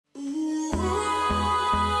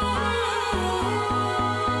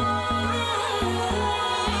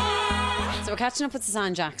catching up with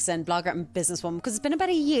Suzanne Jackson, blogger and businesswoman, because it's been about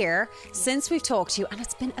a year since we've talked to you and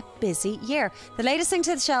it's been a busy year. The latest thing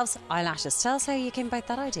to the shelves, eyelashes. Tell us how you came about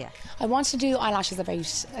that idea. I wanted to do eyelashes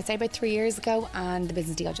I'd say about 3 years ago, and the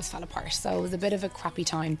business deal just fell apart, so it was a bit of a crappy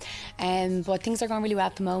time. But things are going really well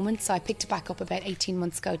at the moment, so I picked it back up about 18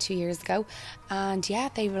 months ago, 2 years ago, and yeah,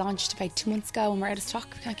 they launched about 2 months ago and we're out of stock.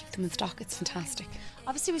 We can't keep them in stock. It's fantastic.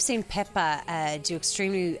 Obviously, we've seen Pippa do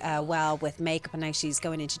extremely well with makeup, and now she's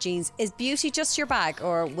going into jeans. Is beauty just your bag,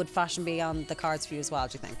 or would fashion be on the cards for you as well,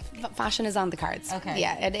 do you think? Fashion is on the cards. Okay.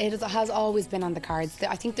 Yeah, it has always been on the cards.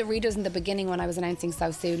 I think the readers in the beginning, when I was announcing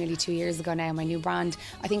so soon, nearly 2 years ago now, my new brand,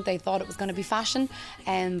 I think they thought it was going to be fashion,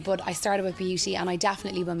 but I started with beauty and I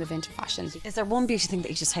definitely will move into fashion. Is there one beauty thing that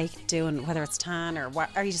you just hate doing, whether it's tan or what?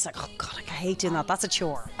 Are you just like, oh God, I hate doing that, that's a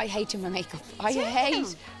chore? I hate doing my makeup. I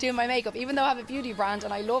hate doing my makeup, even though I have a beauty brand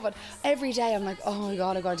and I love it. Every day I'm like, oh my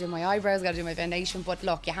God, I gotta do my eyebrows, I gotta do my foundation. But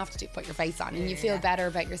look, you have to put your face on and you feel better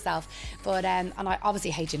about yourself. But and I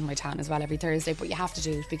obviously hate doing my tan as well every Thursday, but you have to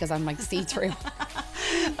do it because I'm like see-through.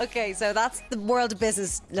 Okay, so that's the world of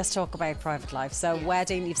business. Let's talk about private life. So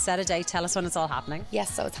wedding, you've set a date. Tell us when it's all happening.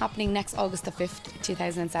 Yes, so it's happening next August the 5th,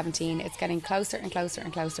 2017. It's getting closer and closer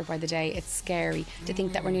and closer by the day. It's scary to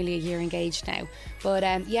think that we're nearly a year engaged now.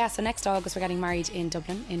 But yeah, so next August we're getting married in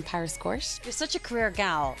Dublin, in Paris Court. You're such a career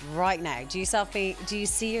gal right now. Do you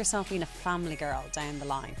see yourself being a family girl down the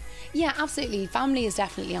line? Yeah, absolutely. Family is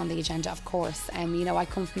definitely on the agenda, of course. You know, I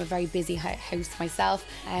come from a very busy house myself,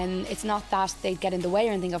 and it's not that they get in the way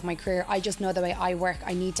or anything of my career. I just know the way I work.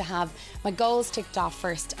 I need to have my goals ticked off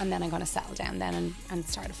first, and then I'm going to settle down then and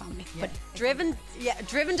start a family. Yeah. But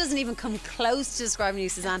driven doesn't even come close to describing you,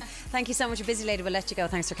 Suzanne. Thank you so much. You're a busy lady. We'll let you go.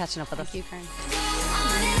 Thanks for catching up with us. Thank you,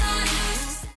 Karen.